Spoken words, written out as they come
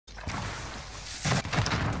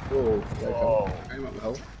Whoa, came up the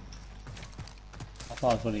hill. I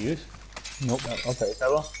thought I was going to use. Nope. Okay,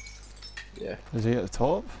 tower. Yeah. Is he at the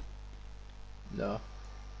top? No.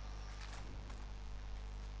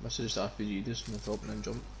 Must have just RPG just on the top and then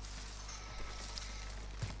jump.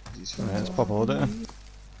 He's Right, let's pop a load at him.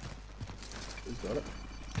 Who's got it?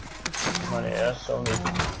 Money here, so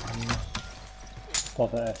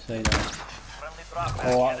Pop it outside.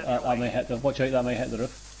 Oh, that might hit the. Watch out, that might hit the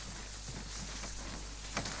roof.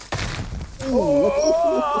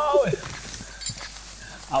 Oh!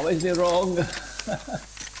 I wasn't wrong.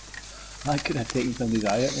 I could have taken somebody's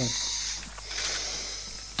eye at me.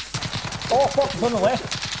 Oh fuck, he's on the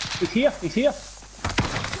left. He's here, he's here. He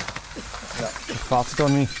farted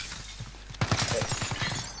on me.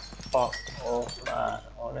 fuck off, man,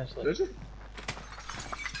 honestly. Is it?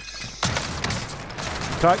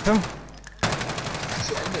 Cracked him.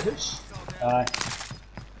 Is it in the house? Aye.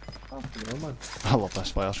 Fucking hell, man. I love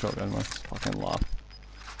this fire shotgun, man. It's fucking laugh.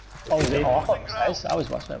 Oh, was it? Oh, I thought it was nice. I was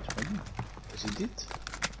watching it. Is he dead?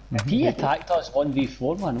 If he attacked us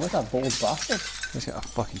 1v4, man, what a bold bastard. He's got a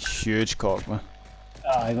fucking huge cock, man.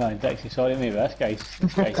 Aye, man, Dixie, sorry mate, but this guy's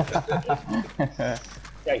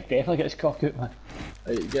guy definitely gets cock out, man.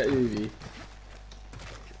 Right, get UV.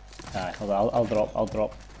 Aye, hold on, I'll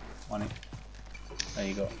drop money. There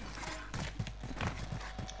you go.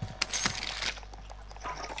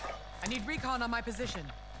 I need recon on my position.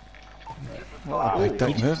 What a big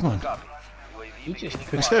dick move, man. You just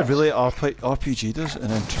This guy really RPG'd us and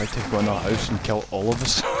then tried to go in our house and kill all of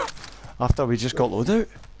us after we just got loadout.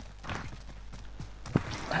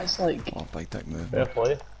 that's like... Oh, big dick move. Fair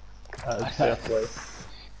play. That is fair play.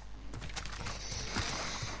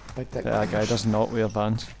 Yeah, that guy does not wear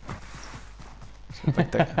Vans.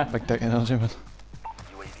 Big dick energy, man.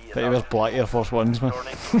 Bet he wears black Air Force Ones, man.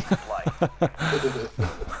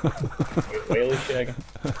 Whaley shagging.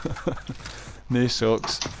 No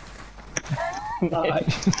socks. That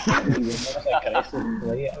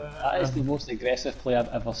is the most aggressive play I've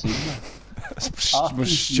ever seen, man. That's the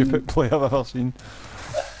most stupid play I've ever seen.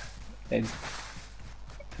 Then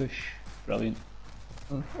push, brilliant.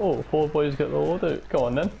 Oh, 4 boys got the loadout. Go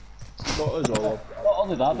on then. Got us all up. Not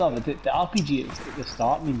only that, though, but the RPG at the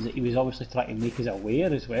start means that he was obviously trying to make us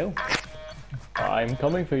aware as well. I'm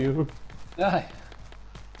coming for you. Aye.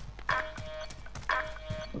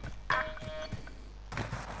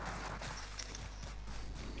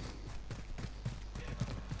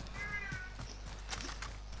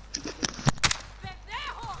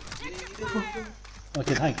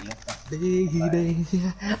 Okay, thank you. Baby,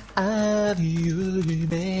 I'm your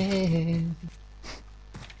man.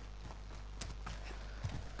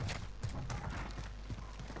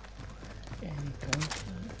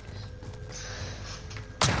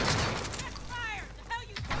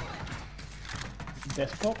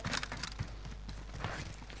 Desktop?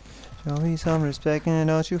 Show me some respect and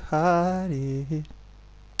don't you hide it.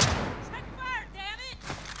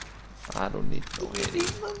 I don't need no hitting.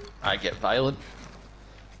 I get violent.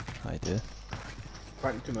 I do.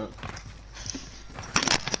 Crank him out.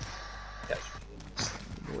 Yes.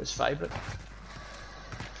 No, it's vibrant.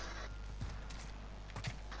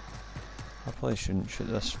 I probably shouldn't shoot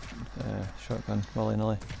this shotgun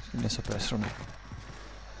willy-nilly. Give me a suppressor on it.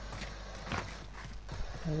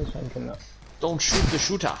 I was thinking that. Don't shoot the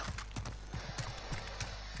shooter.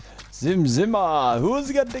 Zim Zimmer!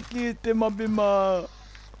 Who's got the key, Timma Bimma?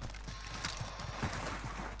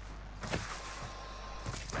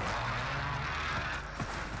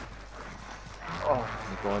 Oh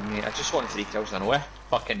my god, mate. I just want 3 kills in a way.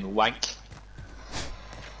 Fucking wank.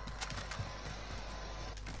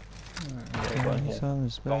 Some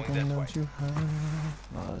respect and don't you hide.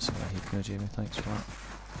 Oh, that's what I hate now, Jamie. Thanks for that.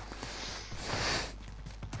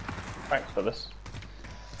 Thanks for this.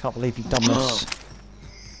 Can't believe you've done this.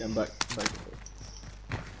 Get back.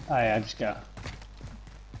 Aye, I just got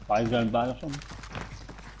a 5-round bag or something.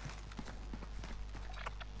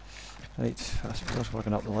 Right, I suppose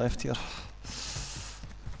working up the left here.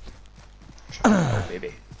 Oh,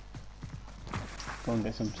 baby. Go and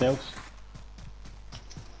get some cells.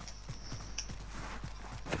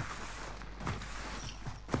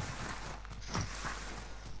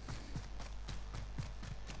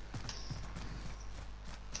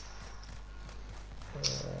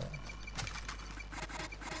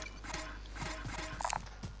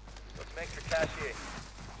 Let's make your cache.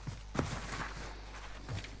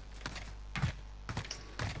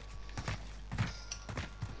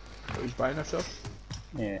 He's buying herself.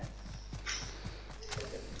 Yeah.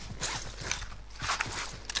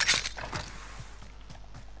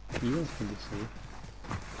 Heals can be saved.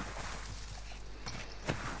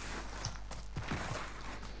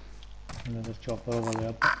 And there's a chopper over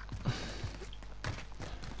there.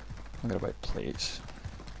 I'm gonna buy plates.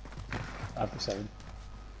 I've got 7.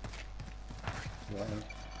 Right.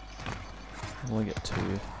 I'll only get 2.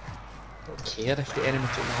 Don't care if the enemy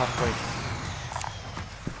took me halfway.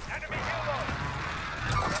 Enemy helo!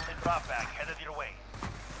 Friendly drop back headed your way.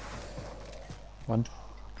 One.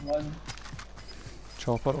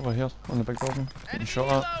 Chopper over here on the big building. Getting shot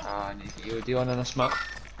at. Ah, I need EOD on this map.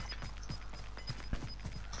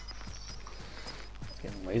 It's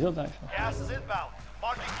getting lasered actually. Gas is inbound.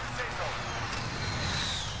 Marking you say so.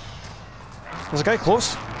 There's a guy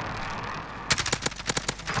close.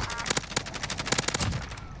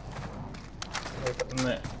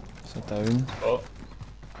 So down. Oh.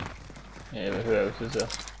 Yeah, but who else is there?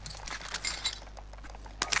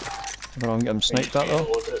 We're on getting sniped at though.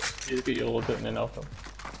 You get your load out and then I'll come.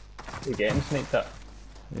 You're getting sniped at.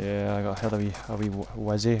 Yeah, I got heard a wee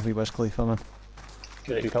whiz cleef for me.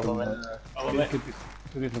 Could you cover me?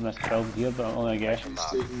 Could be from this build here, but I'm only a guess. He's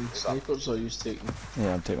taking snipers or you taking?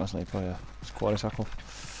 Yeah, I'm taking my sniper, yeah. Squad circle.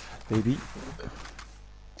 Baby.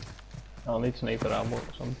 I'll need sniper ammo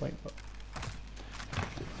at some point, but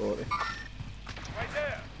 40. Right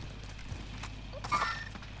there.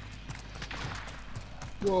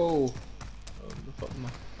 Whoa! The fucking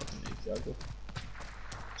example.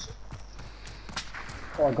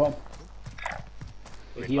 Oh, I got him.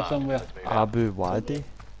 He's here somewhere. Abu Wadi.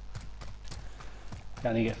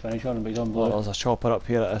 Can he get finished on him, but he's on Oh, blue. there's a chopper up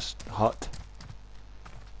here at this hut.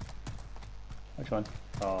 Which one?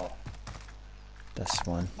 Oh. This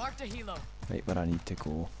one. Marked a helo. Right where I need to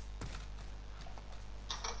go.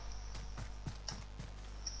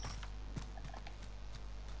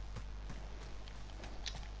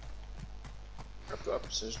 I've got a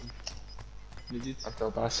precision. Needed. I've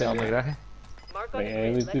got a set on the ground.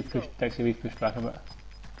 Right, we've pushed, Dixie, we've pushed back a bit.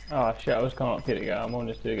 oh shit, I was coming up here to get ammo and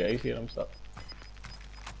there's 2 guys here, I'm stuck.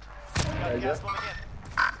 Got gas moving in.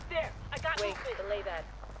 There, I got Wait, delay that.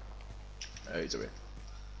 Oh, he's away.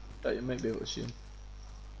 Right, you might be able to see him.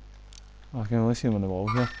 I can only see him on the wall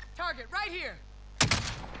here. Target right here.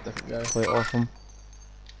 Different guy. Plate off him.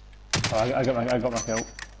 Oh, I got my kill.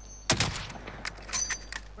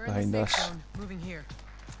 We're Behind in the us. safe zone. Moving here.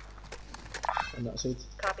 On that side.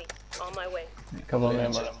 Copy. On my way. Cover me Yeah,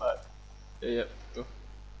 and run back. Yeah, go.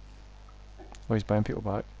 Oh, he's buying people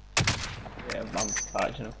back. Yeah, I'm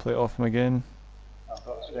patching him. Plate off him again. I've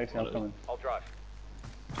got Dixie, I'm coming. I'll drive.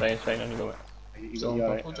 It's fine, on you go, mate. He's on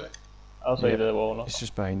alright? purple jack. Outside Yeah. of the wall, no. He's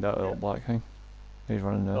just behind that little black thing. He's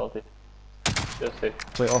running now. Salty. Just safe.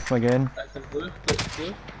 Plate off him again. Back in blue. Back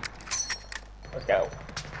blue. Let's go.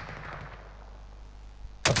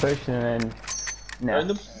 I'm pushing and then... Nah.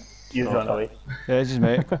 Round him. You run away. Yeah, it's his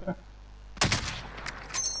mate.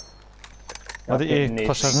 Why did you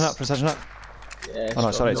precision it? Precision it? Yeah. Oh no,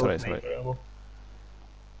 it's alright, it's alright, it's Sniper alright. ammo.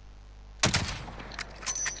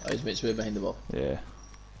 Oh, his mate's way behind the wall. Yeah.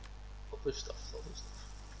 Lovely stuff, lovely stuff.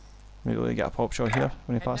 Maybe get a pop shot here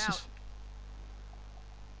when he Heading passes.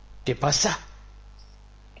 ¿Qué pasa?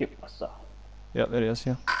 Keep myself. Yep, there he is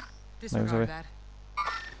here. away. Disregard that.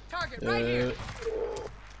 Target right here.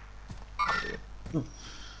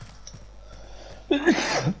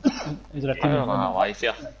 Is there a I team don't know how life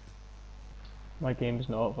here. My game's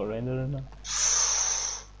not up for rendering now.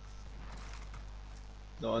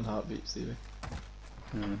 Not on heartbeat, Stevie.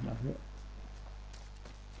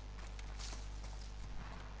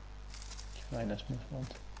 Right, this one.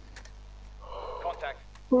 Contact.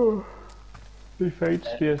 Who fights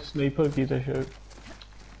to be a sniper, gives a shout.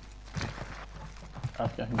 I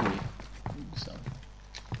can get some.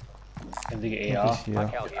 Can they get AR? He's here.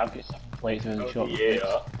 I've got some plates in the shop.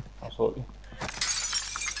 Yeah. I'll sort you.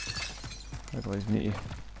 Right, boys, need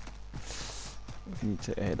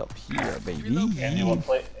to head up here, baby. Anyone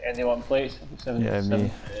plates? Yeah,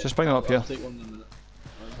 me. Just bring them up here. I'll take one in a minute.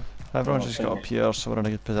 Everyone's just got up here, so we're in a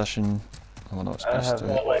good position. And we're not I supposed have to.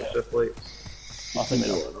 no extra plates. I think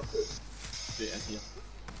Straight in here.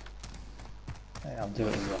 I'll do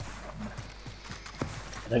it as well.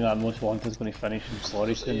 I think that most wanted is going to finish in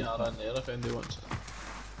Slurry soon. AR in there if anybody wants it.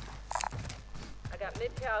 I got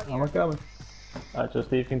mid-cal I'm here. a coming. Actually,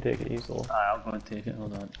 Steve can take it easily. I'll go and take it,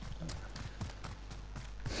 hold on.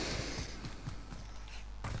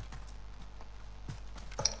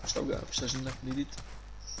 Still got a precision if needed.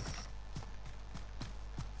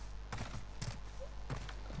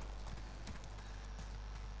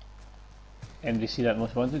 Anybody see that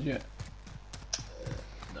most wanted yet?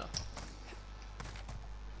 No.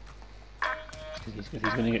 If he's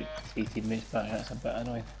going to get 3 teammates back, that's a bit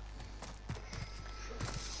annoying.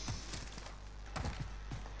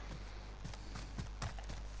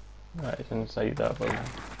 Right, it's inside that building.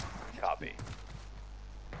 Copy.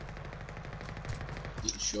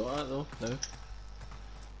 Getting shot at though, now.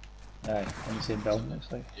 Aye, in the same building,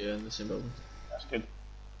 looks like. Yeah, in the same building. That's good.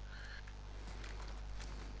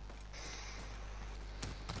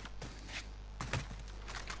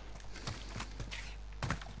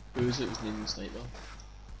 Who was it was needing sniper?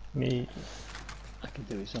 Me. I could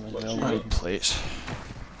do with some as What's well. your Right. name? Plates.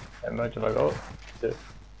 How much have I got? 2.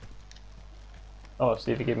 Oh,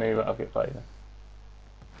 Steve, you gave me what I've got 5 then.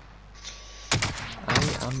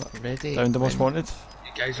 I am ready. Down the most when wanted.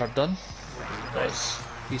 You guys are done. Because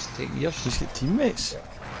he's taking yours. He's got teammates.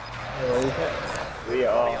 We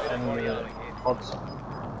are in Hudson.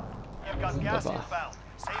 You've got gas Bye-bye. inbound.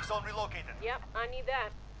 Safe zone relocated. Yep, I need that.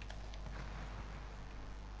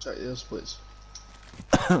 Check yours, please.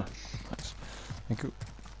 Thanks. Thank you.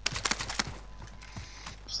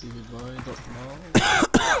 Stevie Boy, Dr. Mal.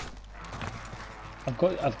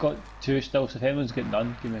 I've got 2 still, so if anyone's got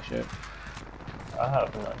none, give me a shout. I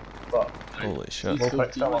have none, but Holy shit. we'll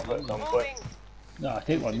pick some up at some point. No,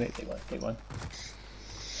 take one, mate, take one.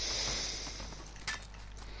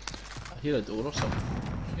 I hear a door or something.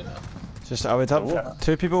 You hear that? Just I would have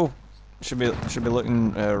 2 people should be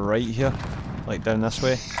looking right here, like down this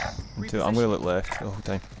way. And 2, I'm gonna look left the whole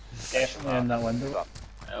time Definitely in that window.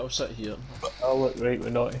 I'll sit here. I'll look right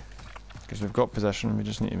with Naughty. because we've got possession. We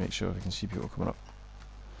just need to make sure we can see people coming up.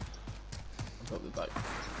 I'll put the back.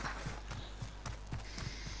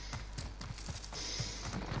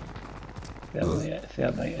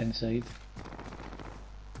 Third night inside.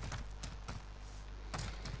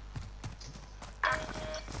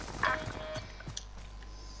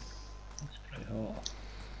 It's pretty hot.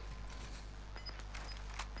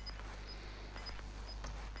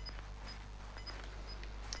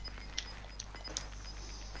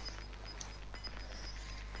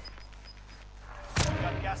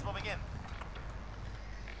 Got gas moving in.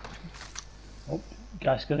 Oh,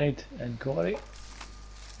 gas grenade in quarry.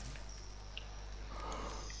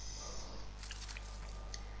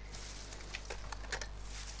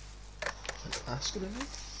 Ask her in it.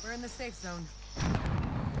 We're in the safe zone.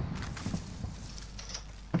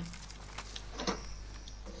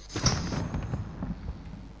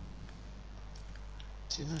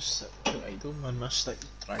 See this sit too idle, man. My stick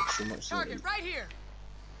drags so much. Target right here.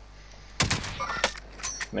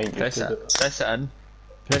 Mine Press just it. Press it in.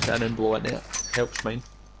 Press it in and blow into it. Helps mine.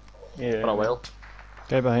 Yeah. For a while.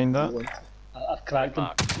 Guy behind that. I've cracked him.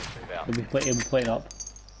 He'll be playing up.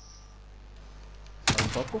 On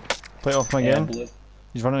purple? Plate off him Yeah, again. blue.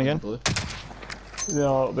 He's running again. Blue.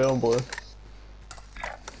 No, it'll be on blue.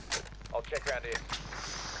 I'll check around here.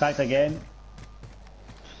 Cracked again.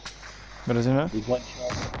 Where is he now? He's one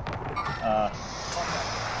shot.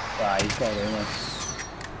 He's got away, man.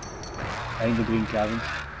 Behind the green cabins.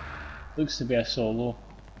 Looks to be a solo.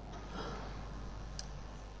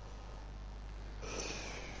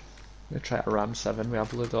 We'll try a Ram 7 with a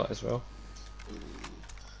blue dot as well.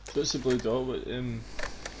 So what's the blue dot? What,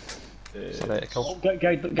 It's a reticle. Oh,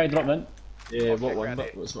 guy dropped in. yeah, what one?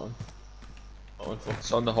 But what's one? What one for?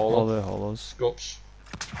 It's on the All hollow. the hollows. Scopes.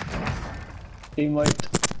 Team wiped.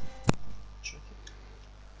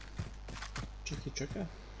 Tricky.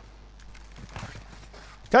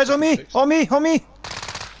 Guys, on me! On me! On me!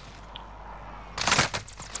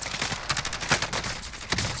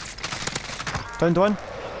 Downed one.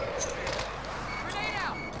 Grenade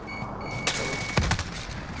out.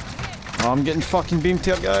 Oh, I'm getting fucking beamed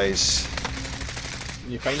here, guys.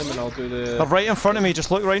 When you find them and I'll do They're the... right in front of me. Just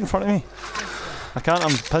look right in front of me. I can't.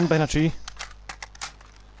 I'm pinned behind a tree.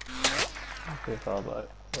 Too far back.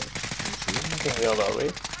 Get the other way.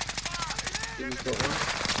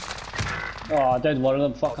 Oh, I did one of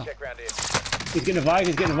them, fucker. Check around here. He's getting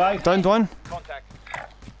revived, Downed one. Contact.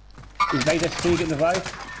 He's right this tree, getting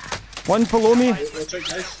revived. One's below me. Watch out,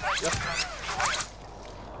 guys. Yep.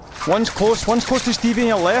 One's close to Stevie on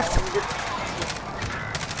your left.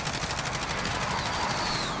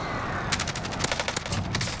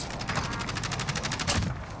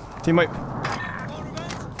 Team wipe.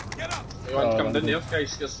 You want to come down there,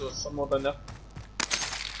 guys? There's some more down there.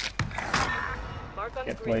 Mark on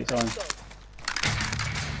Get the green. plates on. zone.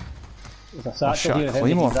 There's a Oh satchel shit, here. if anyone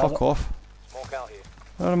Claymore, can grab fuck it. off. Smoke out here.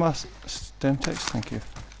 Where are my stem ticks? Thank you.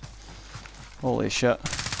 Holy shit.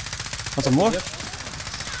 There's some more? Yeah,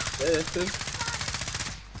 two.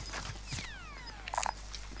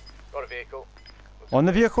 Got a vehicle. On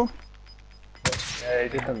the vehicle? Yeah, he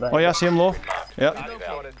did come back. Oh yeah, I see him low. Yep.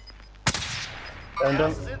 Inbound. Down,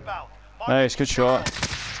 Gas is inbound. Mark Nice, good shot.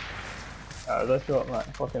 this shot, man.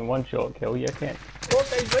 Fucking one shot kill, you can't.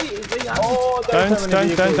 Oh, guys,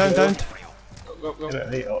 right. Down. Go. Get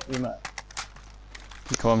it right up, you man.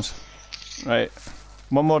 He comes. Right.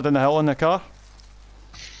 One more down the hill in the car.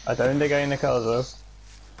 I downed the guy in the car as well.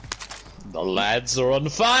 The lads are on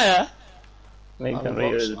fire! Sniped him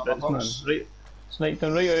right out of the bits, man. Right, sniped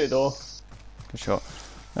him right out of the door. Good shot.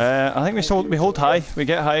 I think we hold high. We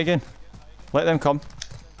get high again. Let them come.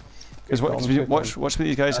 Because watch with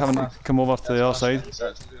these guys having to come over to the other side.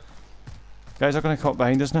 Guys are going to come up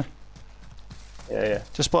behind us now. Yeah.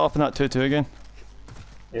 Just split up in that 2-2 again.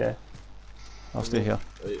 Yeah. I'll stay here.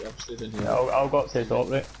 Right, I've stayed in here. Yeah, I'll go up to the top,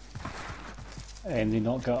 right? And they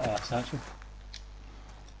not got a satchel.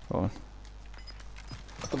 Go on.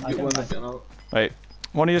 I've got one, I've got another. Right.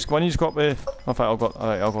 One of you go up with. In fact, I'll go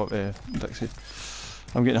up with Dixie.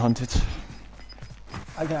 I'm getting hunted.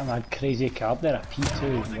 I got a mad crazy card there, a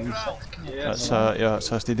P216. Yeah,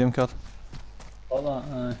 That's a stadium card. Got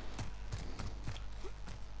that,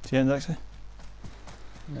 See you in Dixie?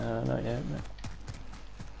 No, not yet, mate.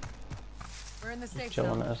 We're in the safe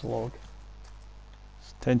Chilling zone. at this log.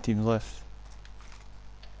 There's 10 teams left.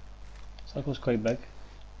 Circle's quite big.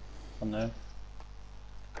 For now.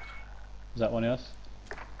 Is that one of us?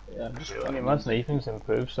 Yeah, I'm just I mean, my sniping's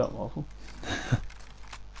improved something awful.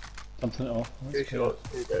 Something off. Two shots,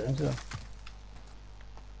 2 downs there.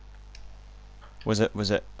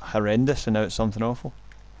 Was it horrendous and now it's something awful?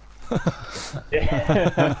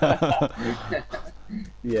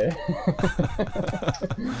 Yeah.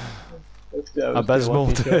 Abysmal.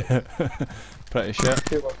 Pretty shit.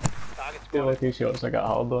 Two lucky shots I got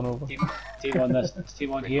hard on over. Team on this,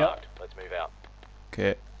 team on here. Let's move out.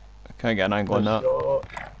 Okay. Can't get an angle on that. The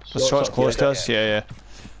Shots shot's up close here. to us, yeah.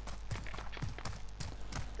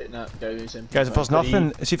 hitting that guy who's in. Guys, if there's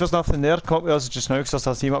nothing, see if there's nothing there, come up with us just now because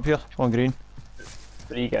there's a team up here on green.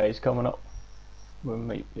 3 guys coming up. We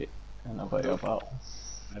might be in a bit of a battle.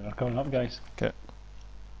 Right, we're coming up, guys. Okay.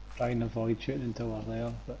 Try and avoid shooting until we're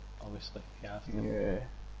there, but obviously, yeah. Yeah.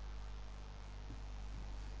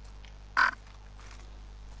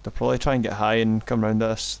 They'll probably try and get high and come round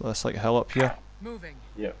this like hill up here. Moving.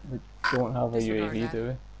 Yep. We don't have a Disregard UAV, that. do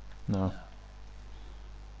we? No.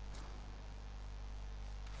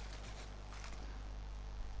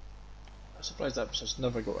 I'm surprised that just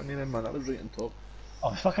never got any in, man. That was right on top.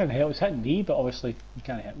 Oh, fucking hell, it's hitting me, but obviously, you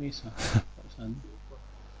can't hit me, so. That's in.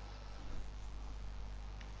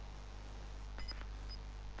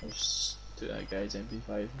 I was took that guy's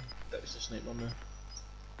MP5. That was the sniper man.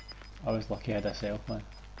 I was lucky I had a self, man.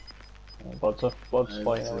 Birds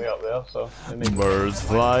flying away up there, so it may be Birds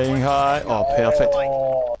flying high. Oh, perfect.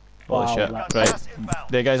 Holy Wow, shit. that's- Right.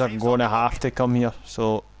 The guys are going to have to come here,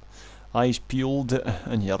 so eyes peeled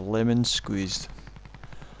and your lemon squeezed.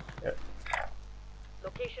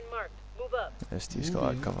 Location marked. Move up. ST's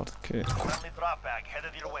got that covered. Okay. Friendly drop bag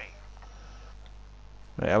headed your way.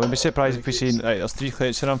 Right, I wouldn't be surprised if we see. Right, there's 3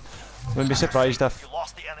 crates in them. I wouldn't be surprised if You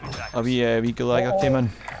lost the enemy track. a wee gulager came in.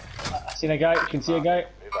 I seen a guy, you can see a guy.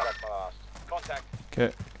 Move out fast. Contact.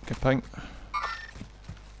 Okay, good ping.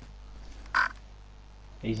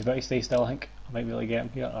 He's about to stay still, I think. I might be able to get him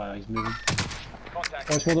here. Oh, he's moving.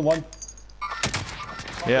 Contact. Oh, it's more than one.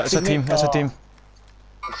 Yeah, it's a team, it's a team.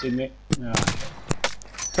 I've seen me. Yeah.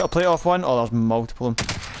 Took a plate off one. Oh, there's multiple of them.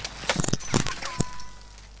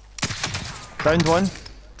 Downed one.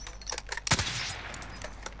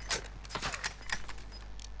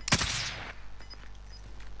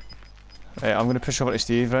 Right, I'm gonna push over to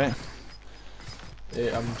Steve, right?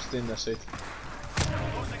 I'm staying this side.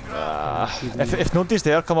 If nobody's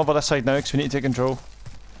there, come over this side now because we need to take control.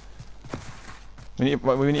 We need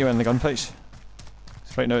to win the gunfights.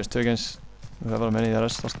 Right now it's 2 against however many there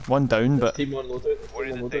is. There's 1 down, but Team one loaded. We're in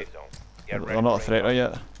Team the one safe loaded. zone. Get ready. they're not a threat right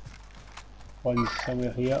yet. One's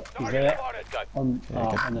somewhere here. He's Target there. spotted. Go. On, Yeah,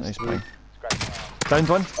 good, on this nice tree. ping. Scratch them out. Downed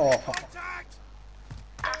one. Oh, fuck.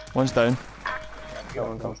 One's down.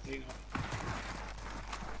 come.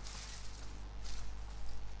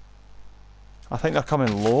 I think they're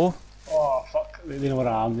coming low. Oh, fuck. They know where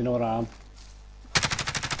I am, they know where I am.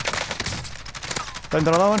 Downed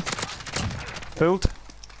another one. Pulled.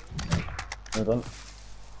 Well done.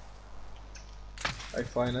 I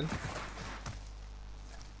flying in.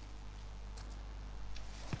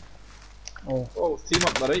 Oh, team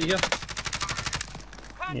up the right here.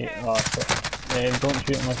 Yeah, that's it. Don't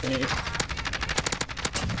shoot him if you need to.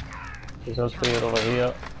 There's us player over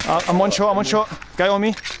here. I'm one shot. Guy on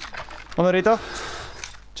me. On the radar.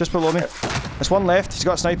 Just below me. There's one left, he's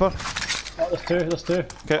got a sniper. Oh, there's two.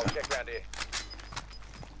 Okay, Check round here.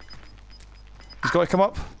 he's got to come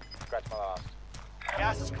up. Scratch my last.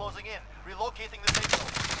 Gas is closing in. Relocating the safe zone.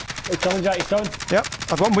 He's coming, Jack, he's coming. Yep,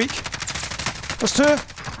 I've got 1 weak. There's 2.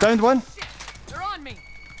 Downed 1. They're on me.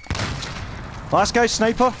 Last guy's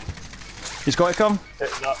sniper. He's got to come. Pick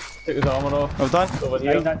that. Took his armour off. Well done. Over Behind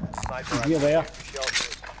here. that. He's near there.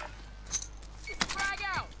 Frag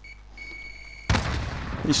out.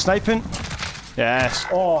 He's sniping. Yes.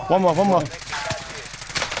 Oh. One more, one more.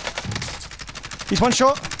 He's one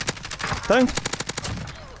shot. Down.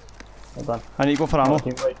 Well done. I need to go for ammo.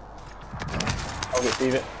 Team fight. I'll get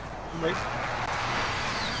Steve it. Right.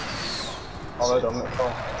 Oh, well done.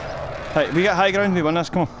 Oh, Right, we get high ground, we win this,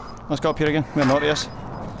 come on. Let's go up here again. We're not this.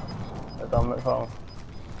 well done, McFarlane.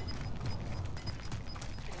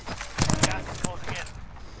 Gas is closing in.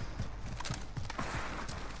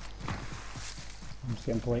 I'm just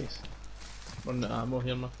getting plates. Running out of ammo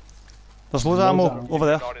here, man. There's loads of ammo over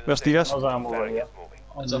there, where Steve is. How's ammo over here?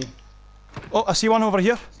 Heads up. Oh, I see one over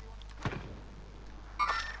here.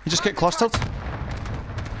 You just get clustered.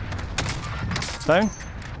 Down.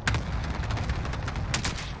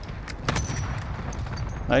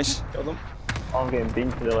 Nice. Killed him. I'm getting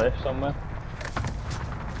beamed to the left somewhere.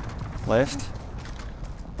 Left.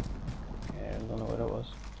 Yeah, I don't know where it was.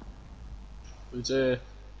 Would still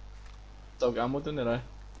got ammo down there, eh?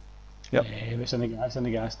 Yep. Yeah, it's in the gas. In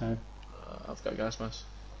the gas now. I've got a gas mask.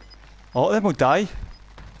 A lot of them will die.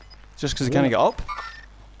 Just because they can't get up.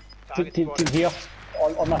 Team here.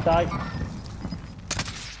 On my tag.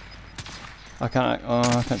 I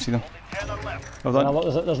can't see them. 10 are left. Well Now, done.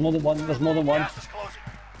 look, there's more than one. There's more than one. Gas is closing.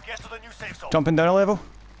 Get to the new safe zone. Jumping down a level.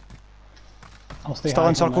 I'll stay Still high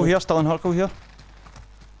in for circle now. here, still in circle here.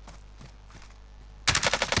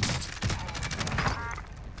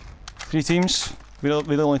 Three teams. We're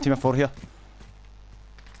the only team of four here.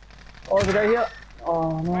 Oh, there's a guy here.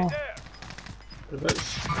 Oh no. Right there.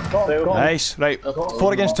 Whereabouts? Got him, got him. Nice, right.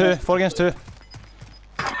 4 against 2, 4 against 2.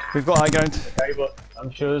 We've got high ground. Guy, but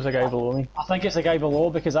I'm sure there's a guy below me. I think it's the guy below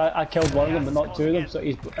because I killed one of them but not two of them, so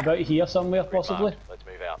he's about here somewhere possibly. Let's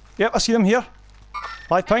move out. Yep, I see them here.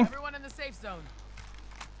 Live ping. Everyone in the safe zone.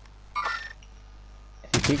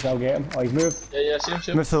 If he peeks, I'll get him. Oh, he's moved. Yeah,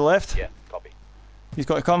 see him, Move to the left. Yeah, copy. He's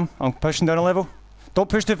got to come. I'm pushing down a level. Don't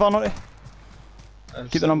push too far, Naughty.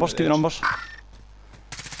 Keep the numbers, keep the numbers.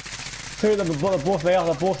 Two of them are both there.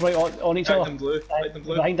 They're both right on each Light other. them blue, light them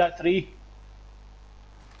blue. Behind that tree.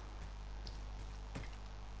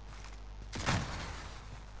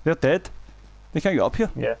 They're dead. They can't get up here.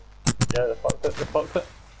 Yeah. Yeah, they fucked it. They fucked it.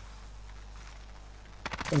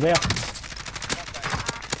 They're there.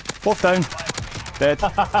 Both down. Dead.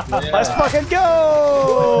 Let's fucking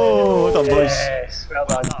go! Well done, boys. Yes. Well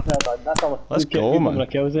done. Well done. That's all. Let's Good go, number man. of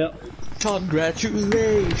kills there.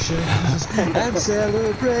 Congratulations and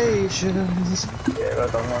celebrations. Yeah, well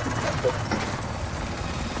done, man. That's it.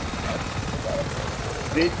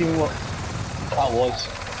 Great teamwork. That was.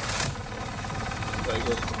 Very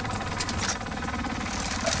good.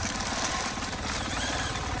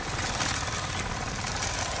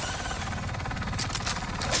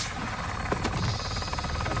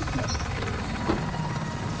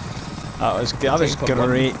 That was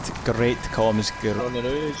great comms, On the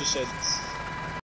road, he just said